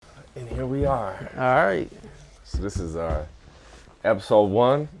And here we are. All right. So this is episode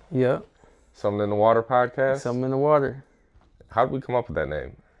 1, Yep. Something in the Water podcast. Something in the water. How did we come up with that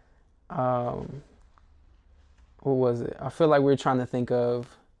name? What was it? I feel like we were trying to think of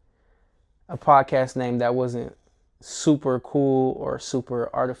a podcast name that wasn't super cool or super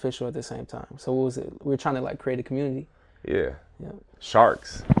artificial at the same time. So what was it? We were trying to create a community. Yeah. Yeah.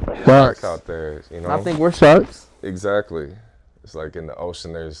 Sharks. Sharks. Out there, you know? I think we're sharks. Exactly. It's like in the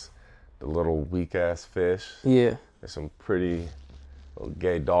ocean, there's the little weak-ass fish. Yeah. There's some pretty little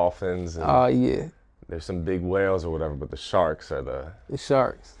gay dolphins. And Yeah. there's some big whales or whatever, but the sharks are The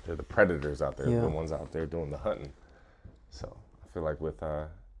sharks. they're the predators out there, Yeah. the ones out there doing the hunting. So I feel like with, I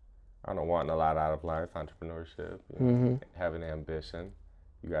don't know, wanting a lot out of life, entrepreneurship, you know, having ambition,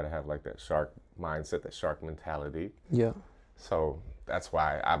 you got to have like that shark mindset, that shark mentality. Yeah. So that's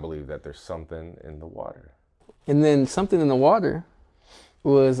why I believe that there's something in the water. And then Something in the Water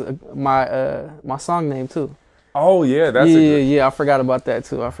was my song name too. Oh yeah, that's Yeah. I forgot about that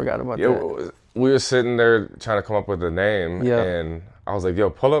too. that. We were sitting there trying to come up with a name, Yeah. and I was like, "Yo,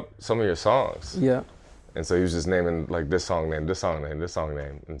 pull up some of your songs." Yeah. And so he was just naming like this song name, this song name, this song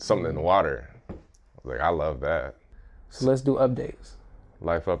name, and something in the water. I was like, I love that. So let's do updates.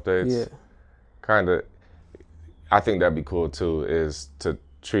 Life updates. Yeah. Kind of. I think that'd be cool too. Is to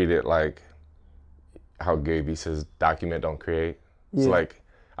treat it like how Gary Vee says, "Document, don't create." Yeah. So like,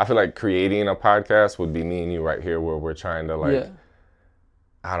 I feel like creating a podcast would be me and you right here, where we're trying to like, Yeah.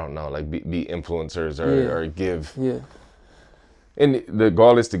 I don't know, like be influencers Yeah. or give. Yeah. And the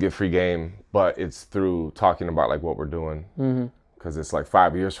goal is to get free game, but it's through talking about like what we're doing. Because it's like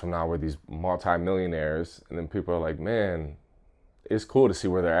 5 years from now, we're these multi-millionaires, and then people are like, man, it's cool to see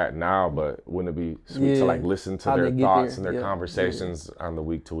where they're at now, but wouldn't it be sweet to like listen to How their they get thoughts there. and their Yeah. conversations on the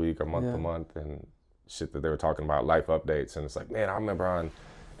week to week or month to month and shit that they were talking about, life updates. And it's like, man, I remember on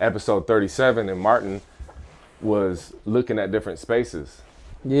episode 37 and Martin was looking at different spaces.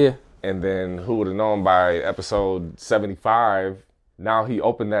 Yeah. And then who would have known by episode 75, now he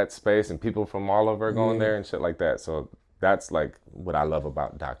opened that space and people from all over are going there and shit like that. So that's like what I love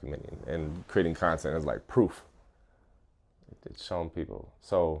about documenting and creating content is like proof. It's showing people.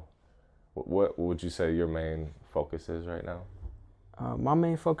 So what would you say your main focus is right now? My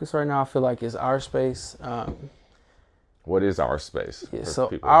main focus right now, I feel like, is Our Space. What is Our Space? Yeah, for so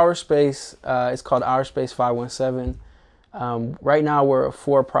people? Our Space, it's called Our Space 517. Right now, we're a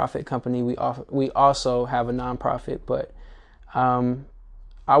for-profit company. We also have a nonprofit, but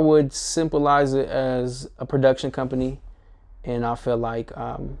I would symbolize it as a production company, and I feel like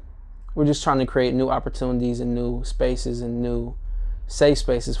we're just trying to create new opportunities and new spaces and new safe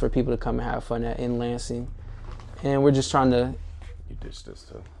spaces for people to come and have fun at in Lansing. And we're just trying to You ditched this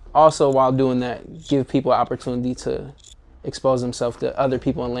too. also, while doing that, give people an opportunity to expose themselves to other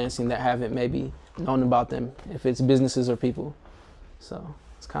people in Lansing that haven't maybe known about them, if it's businesses or people. So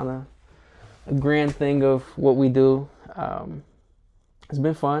it's kind of a grand thing of what we do. It's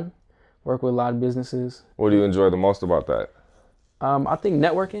been fun. Work with a lot of businesses. What do you enjoy the most about that? I think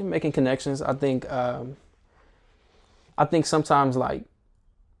networking, making connections. I think sometimes like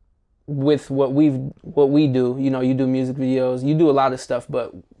with what we do, you know, you do music videos, you do a lot of stuff,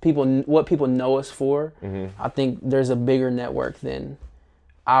 but what people know us for, I think there's a bigger network than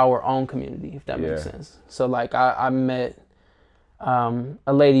our own community, if that makes sense. So like I met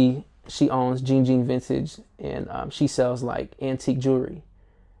a lady, she owns Jean Vintage, and she sells like antique jewelry.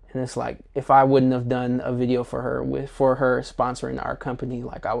 And it's like, if I wouldn't have done a video for her sponsoring our company,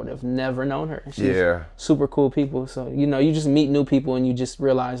 like I would have never known her. She's super cool people. So, you know, you just meet new people and you just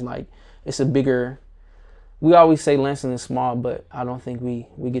realize like it's a bigger, we always say Lansing is small, but I don't think we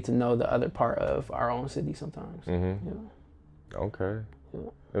get to know the other part of our own city sometimes. Yeah. Okay. Yeah.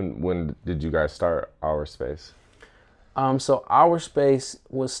 And when did you guys start Our Space? So Our Space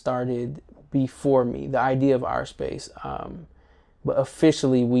was started before me, the idea of Our Space. But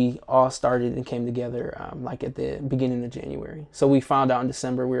officially, we all started and came together like at the beginning of January. So we found out in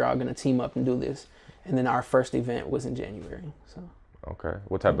December we were all going to team up and do this. And then our first event was in January. So. Okay.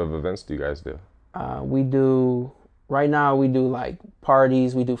 What type of events do you guys do? Right now we do like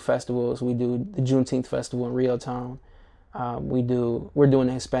parties, we do festivals, we do the Juneteenth Festival in Rio Town. We're doing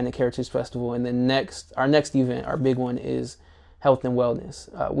the Hispanic Heritage Festival. And then our next event, our big one, is Health and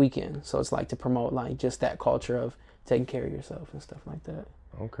Wellness Weekend. So it's like to promote like just that culture of taking care of yourself and stuff like that.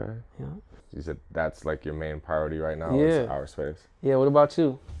 Okay. Yeah. You said that's like your main priority right now Yeah. is Our Space. Yeah, what about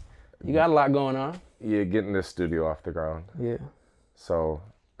you? You got a lot going on. Yeah, getting this studio off the ground. Yeah. So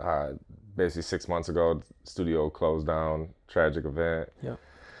basically 6 months ago, the studio closed down, tragic event. Yeah.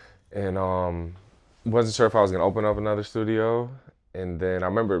 And wasn't sure if I was gonna open up another studio. And then I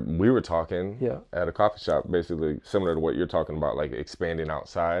remember we were talking Yeah. at a coffee shop, basically similar to what you're talking about, like expanding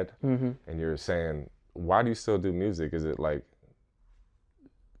outside. Mm-hmm. And you're saying, why do you still do music? Is it like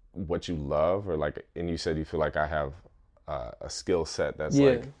what you love, or like? And you said you feel like I have a skill set that's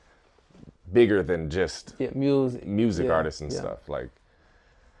like bigger than just music artists and stuff. Like,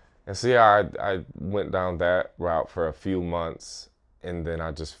 and so yeah, I went down that route for a few months, and then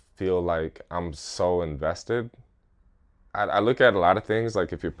I just feel like I'm so invested. I look at a lot of things,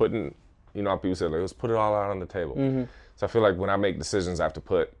 like if you're putting, you know, people say, like, let's put it all out on the table. Mm-hmm. So I feel like when I make decisions, I have to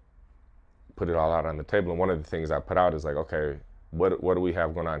put it all out on the table. And one of the things I put out is like, okay, what do we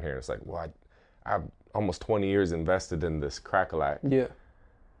have going on here? And it's like, well, I've almost 20 years invested in this Crackalack. Yeah.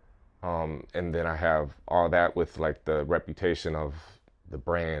 And then I have all that with like the reputation of the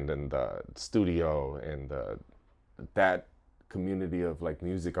brand and the studio and that community of like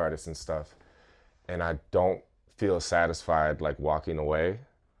music artists and stuff. And I don't feel satisfied like walking away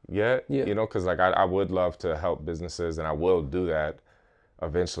yet, you know, because like I would love to help businesses, and I will do that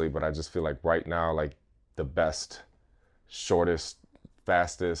eventually, but I just feel like right now, like the best, shortest,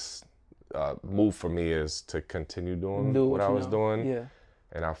 fastest move for me is to continue doing what I was doing. Yeah.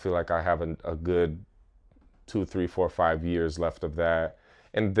 And I feel like I have a good 2, 3, 4, 5 years left of that.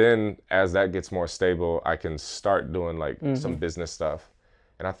 And then as that gets more stable, I can start doing like some business stuff.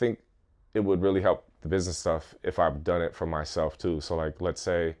 And I think it would really help the business stuff if I've done it for myself too. So like, let's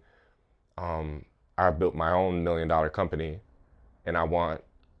say I built my own $1 million company, and I want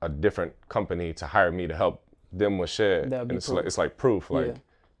a different company to hire me to help them with shit. And it's like proof, like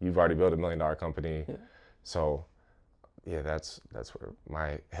you've already built $1 million company. Yeah. So yeah, that's where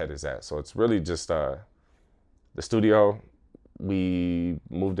my head is at. So it's really just the studio. We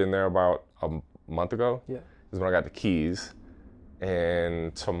moved in there about a month ago. Yeah. Is when I got the keys.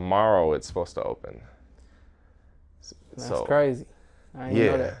 And tomorrow it's supposed to open. That's crazy. I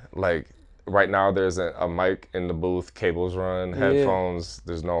didn't know that. Like right now there's a mic in the booth, cables run, headphones,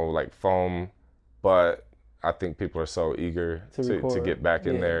 there's no like foam, but I think people are so eager to get back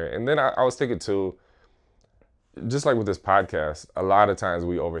in there. And then I was thinking too, just like with this podcast, a lot of times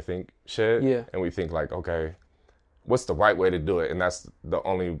we overthink shit and we think like, okay, what's the right way to do it? And that's the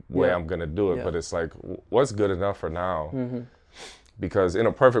only way I'm gonna do it. But it's like, what's good enough for now? Mm-hmm. Because in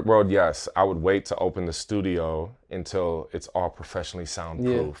a perfect world, yes, I would wait to open the studio until it's all professionally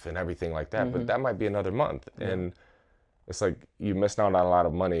soundproof and everything like that. But that might be another month. And it's like you missed out on a lot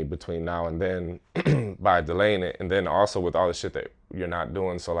of money between now and then by delaying it. And then also with all the shit that you're not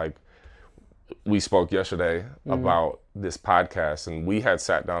doing. So like we spoke yesterday about this podcast, and we had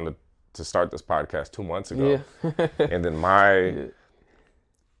sat down to start this podcast 2 months ago. And then my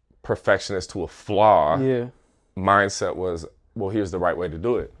perfectionist to a flaw mindset was, well, here's the right way to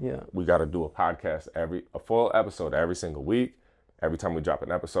do it. We got to do a podcast, a full episode every single week. Every time we drop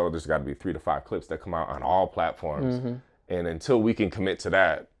an episode, there's got to be 3 to 5 clips that come out on all platforms. And until we can commit to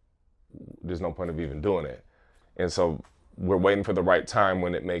that, there's no point of even doing it. And so we're waiting for the right time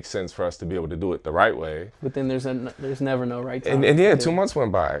when it makes sense for us to be able to do it the right way. But then there's never no right time. And 2 months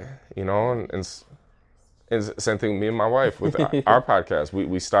went by, you know, and same thing with me and my wife with our podcast.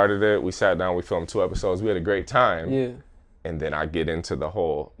 We started it, we sat down, we filmed 2 episodes, we had a great time. And then I get into the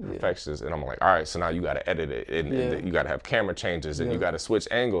whole perfectionist, and I'm like, all right, so now you got to edit it, and you got to have camera changes, and you got to switch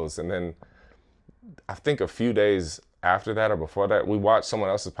angles. And then I think a few days after that or before that, we watched someone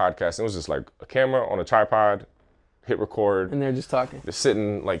else's podcast, and it was just like a camera on a tripod, hit record, and they're just talking. They're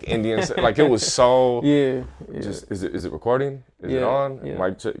sitting like Indians, like it was so. Just is it recording? Is it on?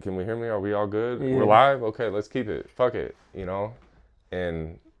 Mike, can we hear me? Are we all good? We're live. Okay, let's keep it. Fuck it, you know,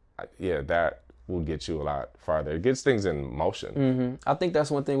 and that will get you a lot farther. It gets things in motion. I think that's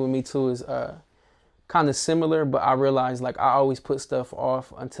one thing with me too is kind of similar, but I realize like I always put stuff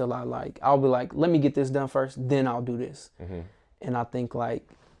off until I'll be like, let me get this done first, then I'll do this. And I think like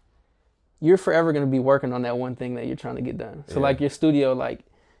you're forever going to be working on that one thing that you're trying to get done. So like your studio, like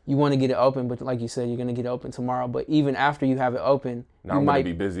you want to get it open, but like you said, you're going to get it open tomorrow. But even after you have it open, now I'm going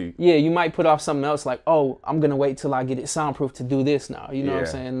to be busy. Yeah, you might put off something else like, oh, I'm going to wait till I get it soundproof to do this now. You know what I'm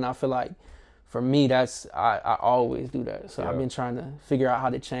saying? And I feel like for me, that's I always do that. So I've been trying to figure out how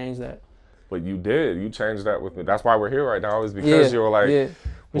to change that. But you did. You changed that with me. That's why we're here right now, is because you were like,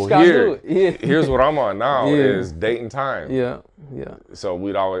 well, here's what I'm on now is date and time.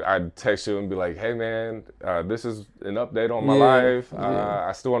 So I'd text you and be like, hey, man, this is an update on my life.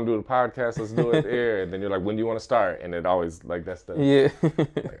 I still want to do the podcast. Let's do it here. And then you're like, when do you want to start? And it always, like, that's the,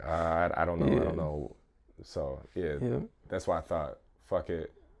 like, I don't know. I don't know. So, that's why I thought, fuck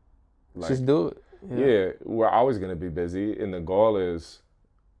it. Like, just do it. We're always going to be busy. And the goal is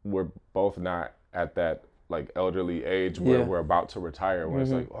we're both not at that like elderly age where Yeah. we're about to retire, where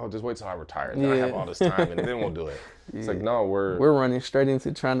it's like, oh, just wait till I retire, then I Yeah. have all this time, and then we'll do it. It's like, no, We're running straight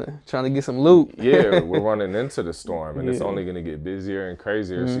into trying to get some loot. yeah, we're running into the storm, and it's Yeah. only gonna get busier and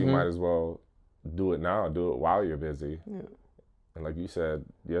crazier. So you might as well do it now, do it while you're busy. Yeah. And like you said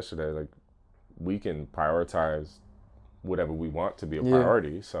yesterday, like we can prioritize whatever we want to be a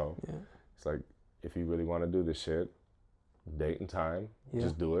priority. So it's like, if you really want to do this shit, date and time,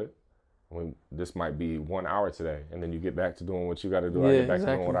 just do it. I mean, this might be 1 hour today, and then you get back to doing what you got to do. I get back to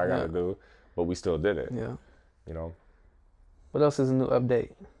doing what I got to do, but we still did it. Yeah. You know. What else is a new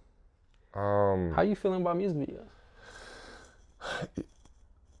update? How you feeling about music videos?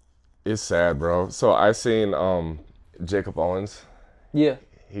 It's sad, bro. So I seen Jacob Owens. Yeah.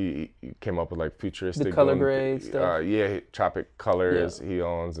 He came up with like futuristic, the color grade stuff. Tropic Colors. He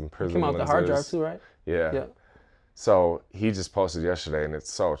owns and Prism Came out lenses. the hard drive too, right? Yeah. So he just posted yesterday, and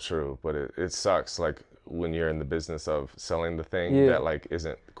it's so true. But it sucks, like when you're in the business of selling the thing that like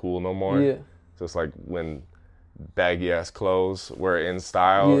isn't cool no more. Yeah. So it's like when baggy ass clothes were in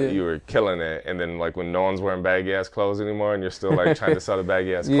style, you were killing it, and then like when no one's wearing baggy ass clothes anymore, and you're still like trying to sell the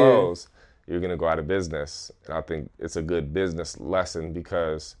baggy ass clothes, you're gonna go out of business. And I think it's a good business lesson,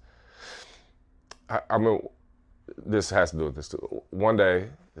 because I mean, this has to do with this too. One day,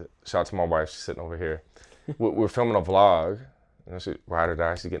 shout out to my wife, she's sitting over here. We're filming a vlog, you know, she ride or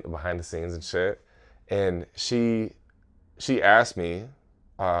die, she's getting behind the scenes and shit, and she asked me,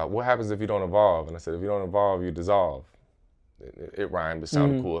 what happens if you don't evolve? And I said, if you don't evolve, you dissolve. It rhymed, it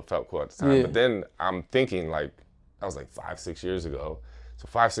sounded cool, it felt cool at the time. But then I'm thinking, like, that was like 5-6 years ago. So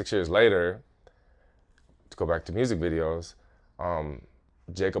 5-6 years later, to go back to music videos,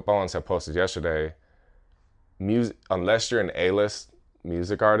 Jacob Owens had posted yesterday, unless you're an A-list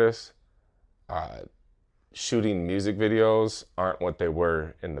music artist, shooting music videos aren't what they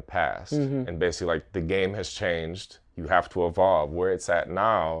were in the past. And basically, like, the game has changed. You have to evolve. Where it's at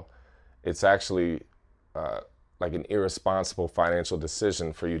now, it's actually like an irresponsible financial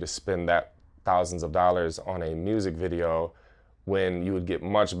decision for you to spend that thousands of dollars on a music video when you would get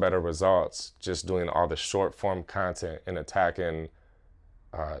much better results just doing all the short form content and attacking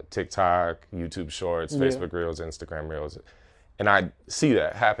TikTok, YouTube Shorts, Facebook Reels, Instagram Reels. And I see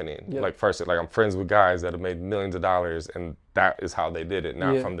that happening. Like, first, like, I'm friends with guys that have made millions of dollars, and that is how they did it,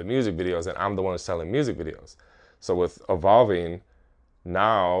 not from the music videos, and I'm the one selling music videos. So with evolving,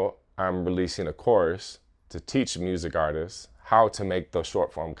 now I'm releasing a course to teach music artists how to make the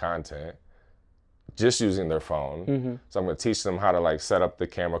short form content just using their phone. So I'm gonna teach them how to like set up the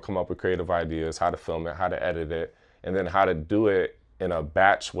camera, come up with creative ideas, how to film it, how to edit it, and then how to do it in a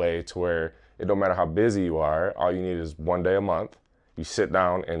batch way to where it don't matter how busy you are, all you need is 1 day a month. You sit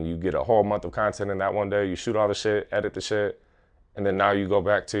down and you get a whole month of content in that 1 day, you shoot all the shit, edit the shit, and then now you go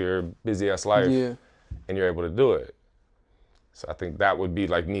back to your busy ass life and you're able to do it. So I think that would be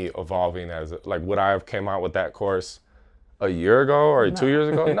like me evolving as, like, would I have came out with that course a year ago or 2 years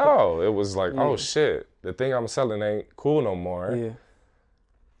ago? No, it was like, oh shit, the thing I'm selling ain't cool no more.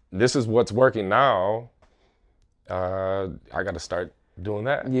 This is what's working now. I got to start doing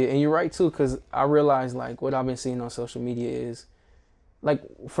that. Yeah, and you're right too, because I realized like what I've been seeing on social media is, like,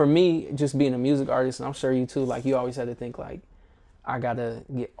 for me, just being a music artist, and I'm sure you too, like, you always had to think like, I gotta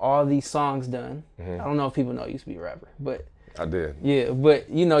get all these songs done. I don't know if people know I used to be a rapper, but I did. Yeah, but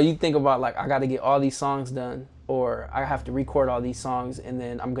you know, you think about like, I gotta get all these songs done, or I have to record all these songs, and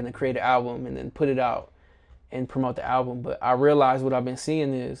then I'm gonna create an album and then put it out and promote the album. But I realized what I've been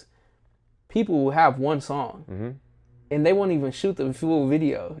seeing is people will have one song and they won't even shoot the full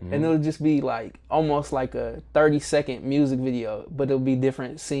video, and it'll just be like almost like a 30-second music video, but it'll be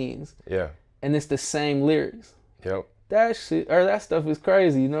different scenes. Yeah. And it's the same lyrics. Yep. That shit, or that stuff is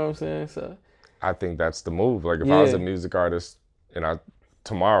crazy, you know what I'm saying? So I think that's the move. Like, if I was a music artist and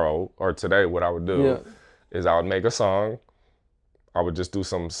tomorrow or today, what I would do is I would make a song. I would just do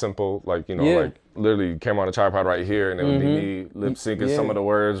some simple, like, you know, like literally camera on a tripod right here, and it would be me lip syncing some of the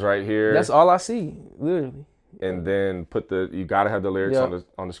words right here. That's all I see, literally. And then you gotta have the lyrics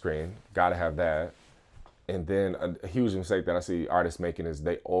on the screen. Gotta have that. And then a huge mistake that I see artists making is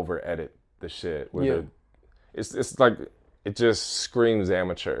they over edit the shit. It's like, it just screams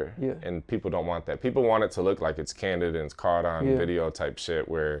amateur, and people don't want that. People want it to look like it's candid and it's caught on video type shit,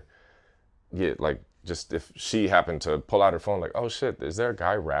 where, like, just if she happened to pull out her phone, like, oh shit, is there a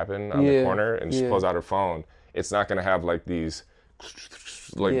guy rapping on the corner? And she pulls out her phone. It's not gonna have like these,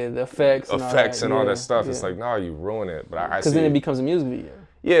 like, the effects and all that stuff. It's like, no, you ruin it. But I see, because then it becomes a music video.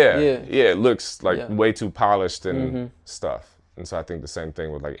 It looks like way too polished and stuff. And so I think the same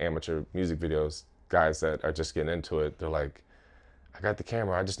thing with like amateur music videos. Guys that are just getting into it, they're like, I got the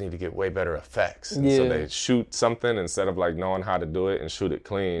camera, I just need to get way better effects. And so they shoot something instead of like knowing how to do it and shoot it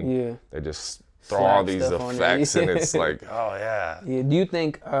clean. Yeah. They just throw all these effects and it's like, oh yeah. Yeah. Do you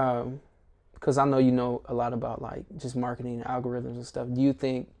think, because I know you know a lot about like just marketing and algorithms and stuff, do you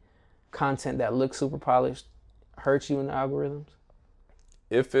think content that looks super polished hurts you in the algorithms?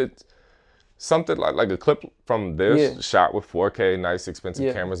 If it's something like a clip from this shot with 4K, nice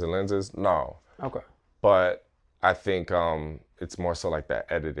expensive cameras and lenses, no. Okay. But I think it's more so like that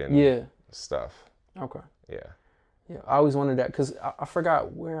editing stuff. Okay. Yeah. Yeah, I always wondered that because I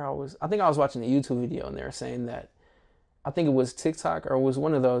forgot where I was. I think I was watching a YouTube video and they were saying that, I think it was TikTok or it was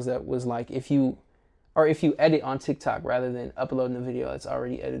one of those that was like if you edit on TikTok rather than uploading a video that's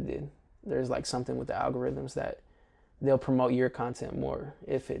already edited, there's like something with the algorithms that they'll promote your content more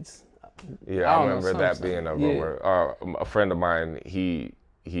if it's. Yeah, I remember that being a rumor. A friend of mine, he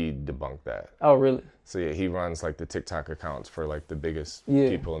debunked that. Oh, really? So yeah, he runs like the TikTok accounts for like the biggest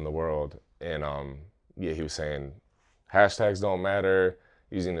people in the world, and he was saying hashtags don't matter,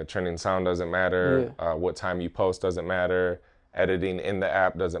 using the trending sound doesn't matter, what time you post doesn't matter, editing in the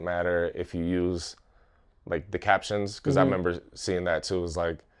app doesn't matter. If you use like the captions, because I remember seeing that too. It was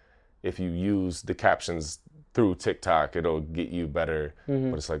like if you use the captions through TikTok, it'll get you better.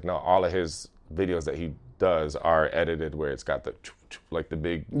 But it's like no, all of his videos that he does are edited where it's got the like the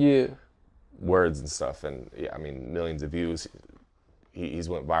big words and stuff, and I mean millions of views. He's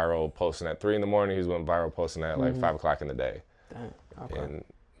went viral posting at 3 a.m. He's went viral posting at like 5 o'clock in the day. Dang. Okay. And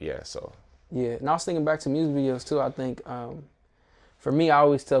so. Yeah, and I was thinking back to music videos too. I think for me, I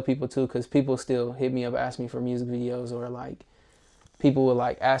always tell people too, because people still hit me up, ask me for music videos, or like people will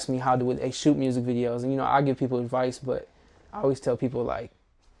like ask me how do they shoot music videos, and I give people advice, but I always tell people like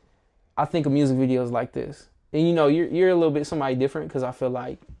I think of music videos like this, and you're a little bit somebody different because I feel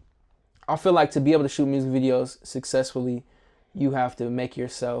like to be able to shoot music videos successfully, you have to make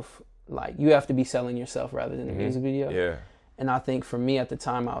yourself like you have to be selling yourself rather than the music video. Yeah. And I think for me at the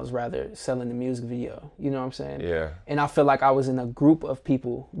time, I was rather selling the music video. You know what I'm saying? Yeah. And I feel like I was in a group of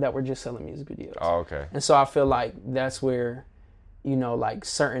people that were just selling music videos. Oh, okay. And so I feel like that's where, like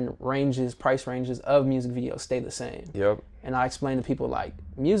certain price ranges of music videos stay the same. Yep. And I explain to people like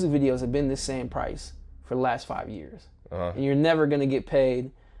music videos have been the same price for the last 5 years. And you're never going to get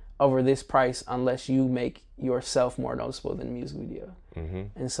paid over this price unless you make yourself more noticeable than a music video.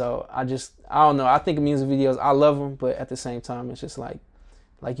 And so I don't know. I think of music videos, I love them, but at the same time, it's just like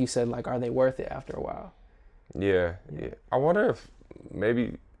you said, like, are they worth it after a while? Yeah. I wonder if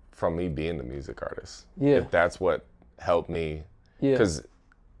maybe from me being the music artist, if that's what helped me. Because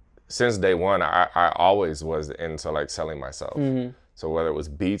since day one, I always was into like selling myself. So whether it was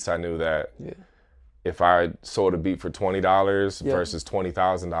beats, I knew that if I sold a beat for $20 versus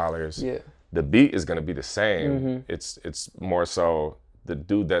 $20,000, the beat is going to be the same. It's more so the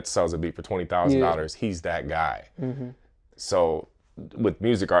dude that sells a beat for $20,000, he's that guy. So with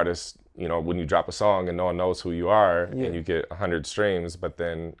music artists, when you drop a song and no one knows who you are and you get 100 streams, but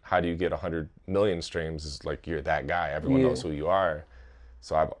then how do you get 100 million streams? It's like you're that guy. Everyone knows who you are.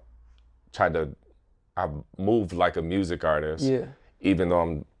 So I've moved like a music artist, even though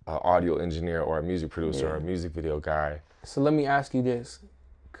I'm an audio engineer or a music producer or a music video guy. So let me ask you this,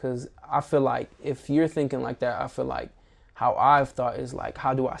 because I feel like if you're thinking like that, I feel like how I've thought is like,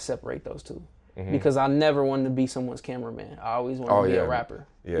 how do I separate those two? Because I never wanted to be someone's cameraman. I always wanted to be a rapper.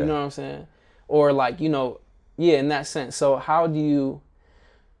 You know what I'm saying? Or like, in that sense. So how do you,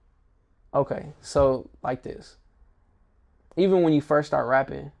 so like this. Even when you first start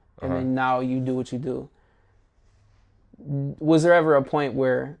rapping and then now you do what you do, was there ever a point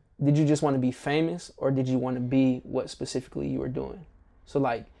where did you just want to be famous or did you want to be what specifically you were doing? So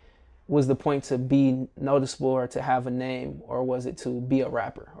like, was the point to be noticeable or to have a name, or was it to be a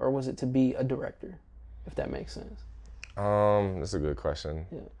rapper, or was it to be a director, if that makes sense? That's a good question.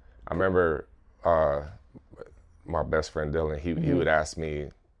 Yeah. I remember my best friend Dylan, he would ask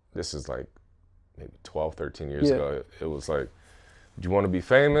me, this is like maybe 12, 13 years ago, it was like, do you want to be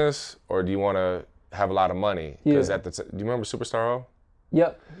famous or do you want to have a lot of money? Because do you remember Superstar O?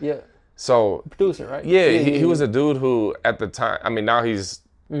 Yep, yeah. So producer, right? Yeah, he was a dude who at the time, I mean, now he's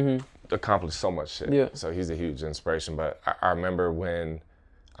accomplished so much shit. Yeah. So he's a huge inspiration. But I remember when,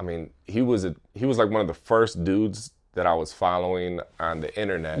 I mean, he was like one of the first dudes that I was following on the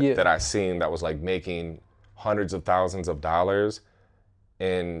internet that I seen that was like making hundreds of thousands of dollars,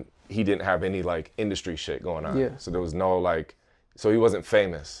 and he didn't have any like industry shit going on. Yeah. So there was no like, so he wasn't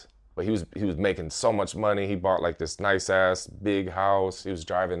famous, but he was making so much money. He bought like this nice ass big house. He was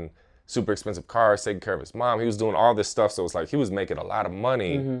driving super expensive cars, taking care of his mom. He was doing all this stuff. So it's like he was making a lot of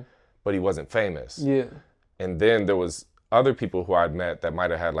money, but he wasn't famous. Yeah. And then there was other people who I'd met that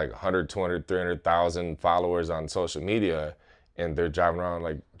might have had like 100, 200, 300,000 followers on social media, and they're driving around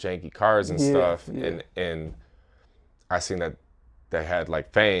like janky cars and stuff. And I seen that they had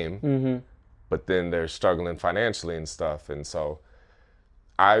like fame, but then they're struggling financially and stuff. And so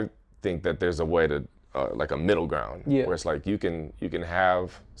I think that there's a way to like a middle ground where it's like you can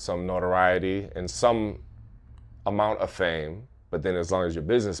have some notoriety and some amount of fame, but then as long as you're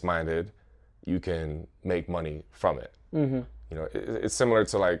business minded, you can make money from it. You know, it's similar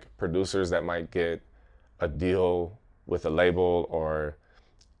to like producers that might get a deal with a label or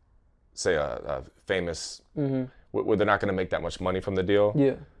say a famous where they're not going to make that much money from the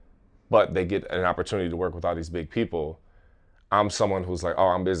deal, but they get an opportunity to work with all these big people. I'm someone who's like, oh,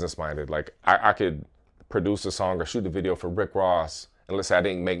 I'm business minded. Like I could produce a song or shoot a video for Rick Ross, and let's say I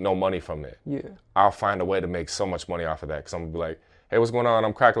didn't make no money from it. I'll find a way to make so much money off of that, because I'm gonna be like, hey, what's going on?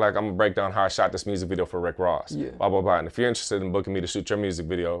 I'm Crack-A-Lack. I'm gonna break down how I shot this music video for Rick Ross. Blah, blah, blah. And if you're interested in booking me to shoot your music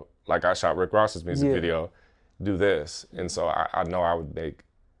video, like I shot Rick Ross's music video, do this. And so I know I would make.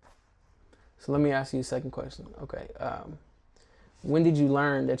 So let me ask you a second question. Okay. When did you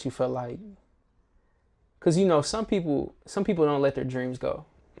learn that you felt like, because you know, some people don't let their dreams go.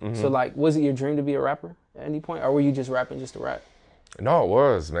 So like, was it your dream to be a rapper at any point, or were you just rapping just to rap? No, it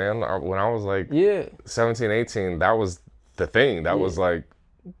was, man. When I was like 17, 18, that was the thing. That was like.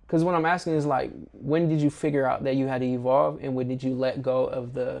 Because what I'm asking is like, when did you figure out that you had to evolve, and when did you let go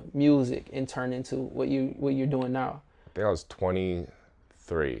of the music and turn into what you're doing now? I think I was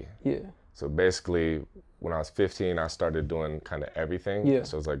 23. Yeah. So basically, when I was 15, I started doing kind of everything. Yeah.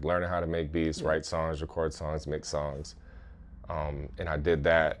 So it was like learning how to make beats, write songs, record songs, mix songs. And I did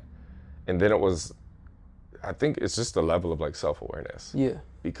that. And then it was, I think it's just a level of like self-awareness. Yeah.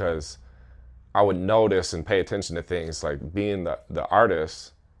 Because I would notice and pay attention to things like being the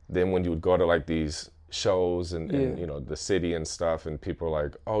artist. Then when you would go to like these shows and you know, the city and stuff, and people are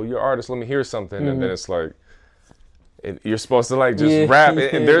like, oh, you're an artist, let me hear something. And then it's like, you're supposed to like just rap.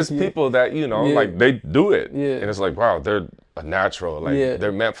 And there's people that, you know, like they do it. And it's like, wow, they're a natural. Like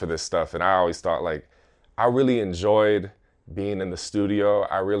they're meant for this stuff. And I always thought like, I really enjoyed being in the studio.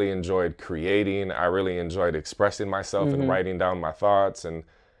 I really enjoyed creating. I really enjoyed expressing myself and writing down my thoughts. And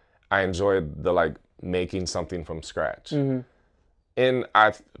I enjoyed the like making something from scratch. And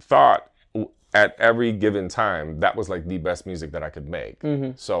I thought at every given time, that was like the best music that I could make.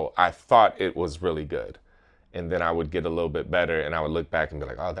 So I thought it was really good. And then I would get a little bit better, and I would look back and be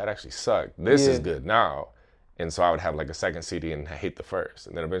like, oh, that actually sucked. This is good now. And so I would have like a second CD and hate the first.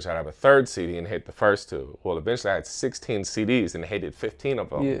 And then eventually I'd have a third CD and hate the first two. Well, eventually I had 16 CDs and hated 15 of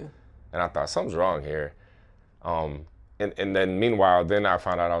them. And I thought, something's wrong here. And then meanwhile, then I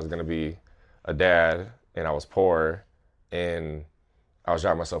found out I was going to be a dad, and I was poor, and I was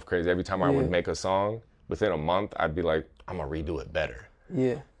driving myself crazy. Every time I would make a song, within a month, I'd be like, I'm going to redo it better.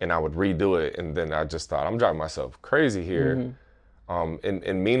 And I would redo it, and then I just thought, I'm driving myself crazy here.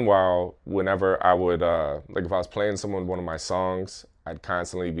 And meanwhile, whenever I would, like if I was playing someone one of my songs, I'd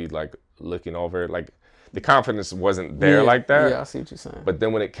constantly be like looking over it. Like the confidence wasn't there like that. Yeah, I see what you're saying. But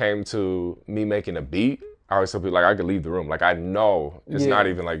then when it came to me making a beat, I always tell people like I could leave the room. Like I know it's not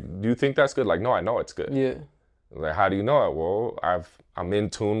even like, do you think that's good? Like, no, I know it's good. Like, how do you know it? Well, I'm in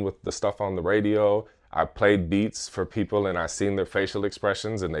tune with the stuff on the radio. I played beats for people, and I seen their facial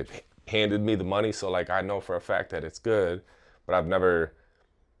expressions, and they've handed me the money. So like, I know for a fact that it's good, but I've never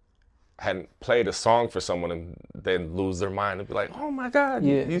hadn't played a song for someone and then lose their mind and be like, oh my God,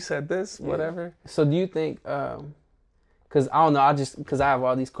 you said this, whatever. So do you think, cause I don't know, cause I have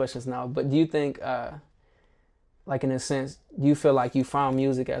all these questions now, but do you think, like in a sense, do you feel like you found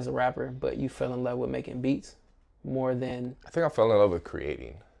music as a rapper, but you fell in love with making beats more than? I think I fell in love with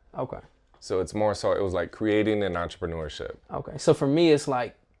creating. Okay. So it's more so, it was like creating and entrepreneurship. Okay. So for me, it's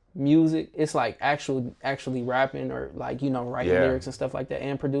like music. It's like actually rapping or like, you know, writing lyrics and stuff like that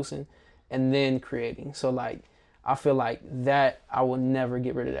and producing and then creating. So like, I feel like that I will never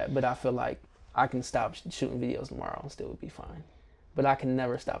get rid of that. But I feel like I can stop shooting videos tomorrow and still would be fine. But I can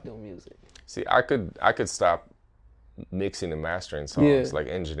never stop doing music. See, I could stop mixing and mastering songs, like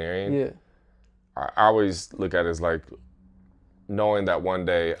engineering. I always look at it as like, knowing that one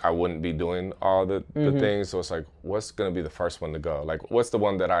day I wouldn't be doing all the things. So it's like, what's going to be the first one to go? Like, what's the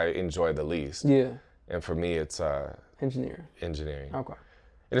one that I enjoy the least? And for me, it's engineering. Okay.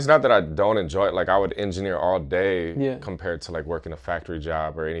 And it's not that I don't enjoy it. Like, I would engineer all day compared to like working a factory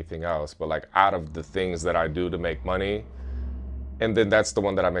job or anything else. But like, out of the things that I do to make money, and then that's the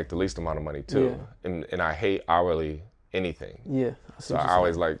one that I make the least amount of money too. And I hate hourly anything. So I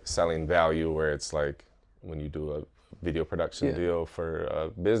always like selling value, where it's like when you do a video production deal for a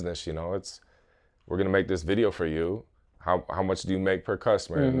business, you know, we're gonna make this video for you. how much do you make per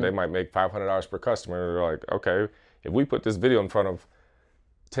customer? And they might make $500 per customer. And they're like, okay, if we put this video in front of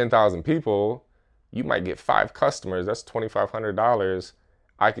 10,000 people, you might get 5 customers. That's $2,500.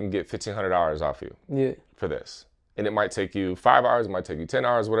 I can get $1,500 off you for this. And it might take you 5 hours, it might take you 10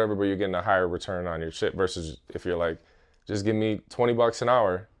 hours, whatever, but you're getting a higher return on your shit versus if you're like, just give me $20 an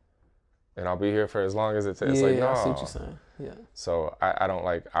hour and I'll be here for as long as it takes. It's like, no. I see what you're saying. Yeah. So I don't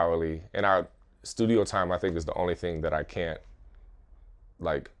like hourly. And our studio time, I think, is the only thing that I can't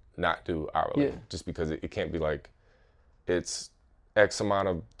like not do hourly. Yeah. Just because it can't be like, it's X amount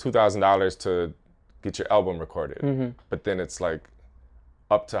of $2,000 to get your album recorded. But then it's like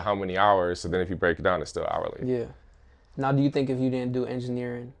up to how many hours. So then if you break it down, it's still hourly. Yeah. Now, do you think if you didn't do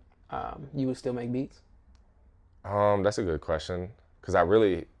engineering, you would still make beats? That's a good question. Because I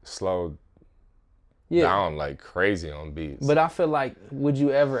really slowed down like crazy on beats. But I feel like, would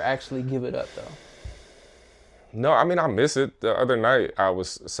you ever actually give it up though? No, I mean, I miss it. The other night, I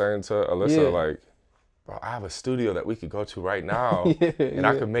was saying to Alyssa, like, bro, I have a studio that we could go to right now and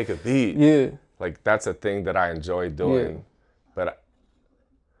I could make a beat. Yeah. Like, that's a thing that I enjoy doing. Yeah. But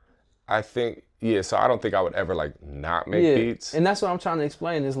I think, so I don't think I would ever, like, not make beats. And that's what I'm trying to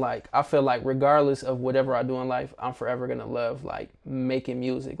explain is, like, I feel like regardless of whatever I do in life, I'm forever going to love, like, making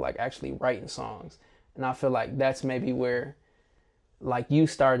music, like, actually writing songs. And I feel like that's maybe where, like, you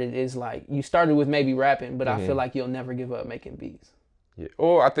started with maybe rapping, but I feel like you'll never give up making beats. Yeah.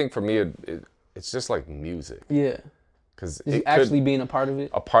 Or I think for me, it's just like music. Yeah. Because actually being a part of it?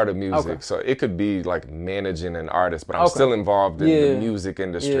 A part of music. Okay. So it could be like managing an artist, but I'm still involved in the music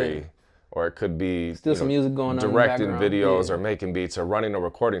industry. Yeah. Or it could be still some music going on directing in the background. videos or making beats or running a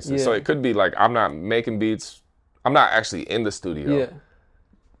recording studio. So it could be like I'm not making beats. I'm not actually in the studio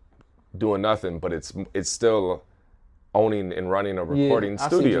doing nothing, but it's still owning and running a recording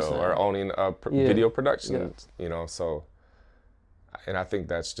studio or owning a video production, so, and I think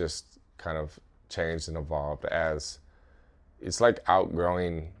that's just kind of changed and evolved as it's like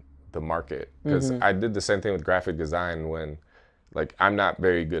outgrowing the market. Because I did the same thing with graphic design when, like, I'm not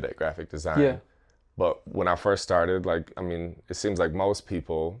very good at graphic design. Yeah. But when I first started, like, I mean, it seems like most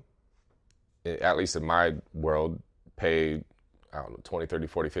people, at least in my world, pay, I don't know, 20, 30,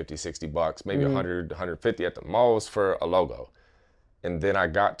 40, 50, 60 bucks, maybe 100, 150 at the most for a logo. And then I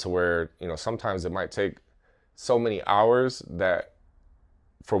got to where, sometimes it might take so many hours that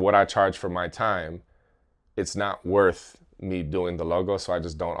for what I charge for my time, it's not worth me doing the logo. So I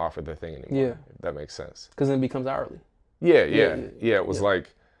just don't offer the thing anymore. Yeah. If that makes sense. Because then it becomes hourly. Yeah. It was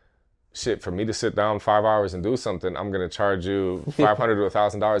like, shit, for me to sit down 5 hours and do something, I'm going to charge you $500 to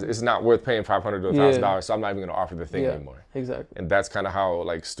 $1,000. It's not worth paying $500 to $1,000, so I'm not even going to offer the thing anymore. Exactly. And that's kind of how,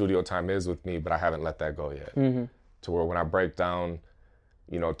 like, studio time is with me, but I haven't let that go yet. To where when I break down,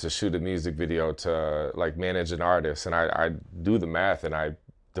 to shoot a music video, to, like, manage an artist, and I do the math and I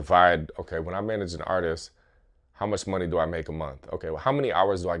divide, okay, when I manage an artist, how much money do I make a month? Okay, well, how many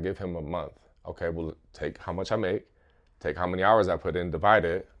hours do I give him a month? Okay, well, take how much I make, take how many hours I put in, divide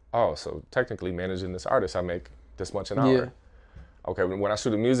it. Oh, so technically managing this artist, I make this much an hour. Yeah. Okay, when I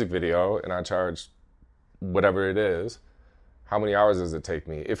shoot a music video and I charge whatever it is, how many hours does it take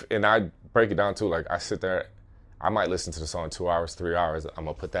me? And I break it down too, like I sit there, I might listen to the song 2 hours, 3 hours, I'm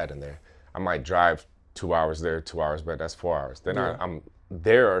gonna put that in there. I might drive 2 hours there, 2 hours back, that's 4 hours. Then I'm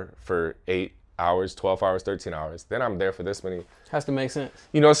there for 8 hours, 12 hours, 13 hours. Then I'm there for this many. Has to make sense.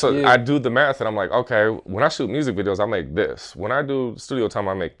 So I do the math and I'm like, okay, when I shoot music videos, I make this. When I do studio time,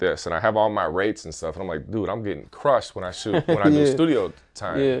 I make this. And I have all my rates and stuff. And I'm like, dude, I'm getting crushed when I do studio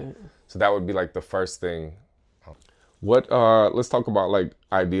time. Yeah. So that would be like the first thing. Let's talk about like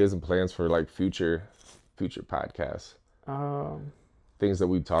ideas and plans for like future podcasts. Things that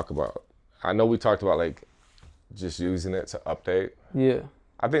we talk about. I know we talked about like just using it to update. Yeah.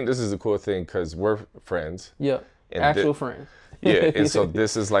 I think this is a cool thing because we're friends. Yeah, and actual friends. Yeah, and so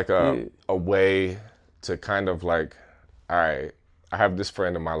this is like a way to kind of like, all right, I have this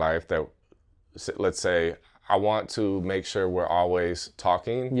friend in my life that, let's say, I want to make sure we're always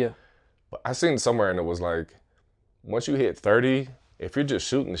talking. Yeah. But I seen somewhere and it was like, once you hit 30, if you're just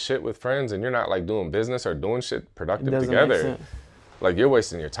shooting shit with friends and you're not like doing business or doing shit productive together, like you're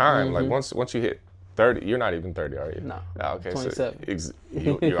wasting your time. Like once you hit 30, you're not even 30, are you? No. Okay, 27. So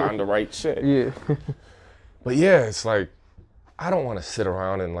you're on the right shit. Yeah. But yeah, it's like, I don't want to sit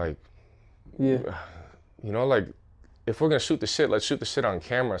around and like, like if we're going to shoot the shit, let's shoot the shit on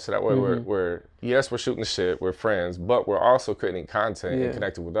camera. So that way we're shooting the shit, we're friends, but we're also creating content and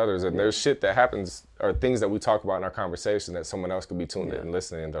connecting with others. And there's shit that happens or things that we talk about in our conversation that someone else could be tuned in and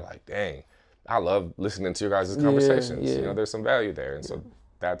listening. And they're like, dang, I love listening to your guys' conversations. There's some value there. And so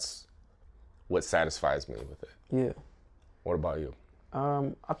that's what satisfies me with it. Yeah. What about you?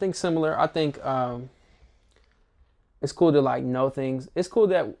 I think similar. I think it's cool to like know things. It's cool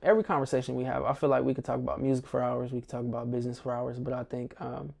that every conversation we have, I feel like we could talk about music for hours, we could talk about business for hours, but I think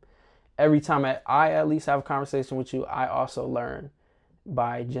every time I at least have a conversation with you, I also learn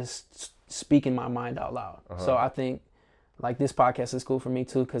by just speaking my mind out loud. So I think like this podcast is cool for me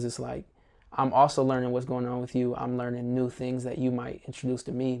too, because it's like I'm also learning what's going on with you. I'm learning new things that you might introduce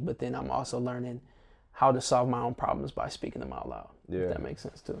to me, but then I'm also learning how to solve my own problems by speaking them out loud. Yeah. If that makes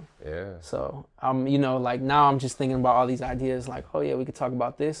sense too. Yeah. So you know, like now I'm just thinking about all these ideas like, oh yeah, we could talk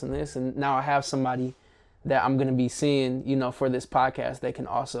about this and this. And now I have somebody that I'm going to be seeing, you know, for this podcast that can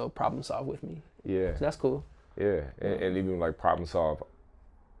also problem solve with me. Yeah. So that's cool. Yeah. And even like problem solve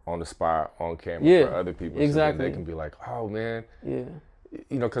on the spot, on camera for other people. Exactly. So they can be like, oh man. Yeah.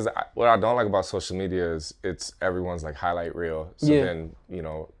 You know, because what I don't like about social media is it's everyone's like highlight reel. So then, you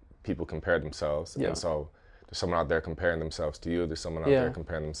know, people compare themselves. Yeah. And so there's someone out there comparing themselves to you. There's someone out there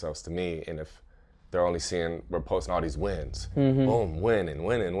comparing themselves to me. And if they're only seeing, we're posting all these wins. Boom,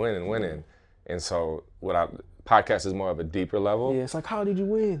 winning. And so podcast is more of a deeper level. Yeah, it's like, how did you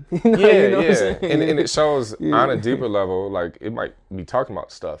win? Yeah. And it shows on a deeper level, like it might be talking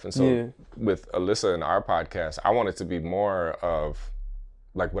about stuff. And so with Alyssa and our podcast, I want it to be more of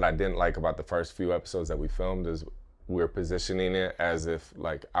like what I didn't like about the first few episodes that we filmed is we're positioning it as if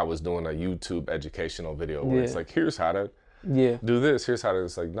like I was doing a YouTube educational video where it's like, here's how to do this. Here's how to,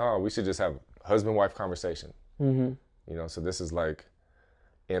 it's like, no, we should just have husband-wife conversation. You know, so this is like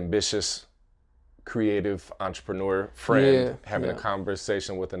ambitious, creative entrepreneur friend having a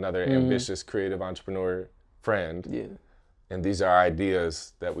conversation with another ambitious, creative entrepreneur friend. Yeah. And these are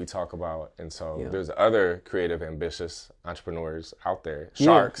ideas that we talk about. And so there's other creative, ambitious entrepreneurs out there.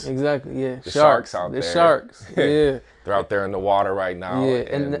 Sharks. Yeah, exactly. Yeah. The sharks out there. The sharks. Yeah. They're out there in the water right now.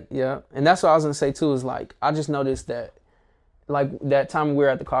 Yeah. And that's what I was going to say too, is like, I just noticed that like that time we were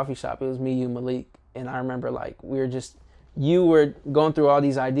at the coffee shop, it was me, you, Malik. And I remember like, you were going through all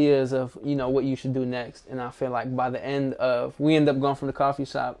these ideas of, you know, what you should do next. And I feel like by the end of, we ended up going from the coffee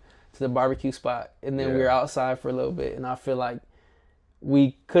shop to the barbecue spot, and then we were outside for a little bit, and I feel like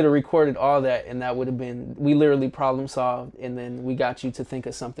we could have recorded all that, and that would have been, we literally problem solved, and then we got you to think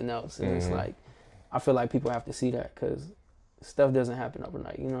of something else. And it's like, I feel like people have to see that, because stuff doesn't happen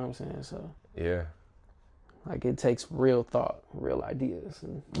overnight, you know what I'm saying? So like it takes real thought, real ideas,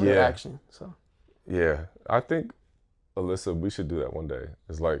 and real action. So I think, Alyssa, we should do that one day.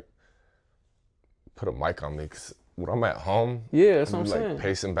 It's like put a mic on me, 'cause when I'm at home, that's what I'm like saying,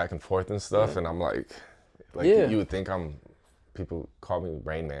 pacing back and forth and stuff, and I'm like you would think people call me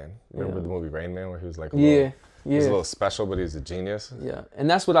Rain Man. Remember the movie Rain Man, where he was like he's a little special, but he's a genius. Yeah, and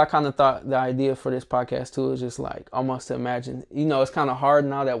that's what I kind of thought the idea for this podcast too is just like almost to imagine, you know, it's kind of hard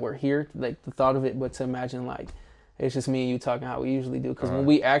now that we're here, like the thought of it, but to imagine like it's just me and you talking how we usually do. Because when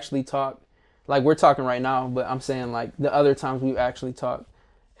we actually talk, like we're talking right now, but I'm saying like the other times we've actually talked,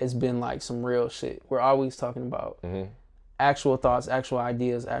 it's been like some real shit. We're always talking about actual thoughts, actual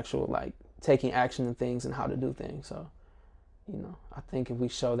ideas, actual like taking action and things and how to do things. So, you know, I think if we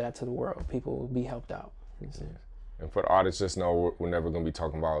show that to the world, people will be helped out. And for the audience, just know we're never going to be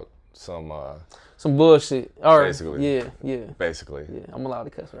talking about some bullshit. Or, basically. Yeah. Basically. Yeah, I'm allowed to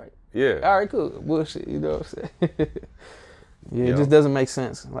cuss, right? Yeah. All right, cool. Bullshit, you know what I'm saying? It just doesn't make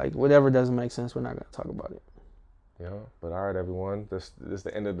sense. Like, whatever doesn't make sense, we're not going to talk about it. Yeah, but all right, everyone. This is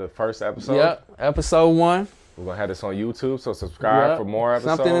the end of the first episode. Yep, episode 1. We're going to have this on YouTube, so subscribe for more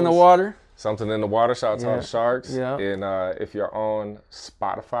episodes. Something in the water. Something in the water. Shout out to all the sharks. Yeah. And if you're on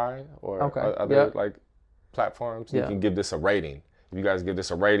Spotify or other like platforms, you can give this a rating. If you guys give this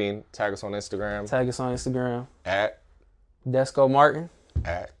a rating, tag us on Instagram. At Desco Martin.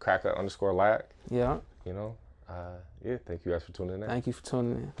 At Cracker_Lack. Yeah. You know, thank you guys for tuning in. Thank you for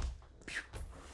tuning in.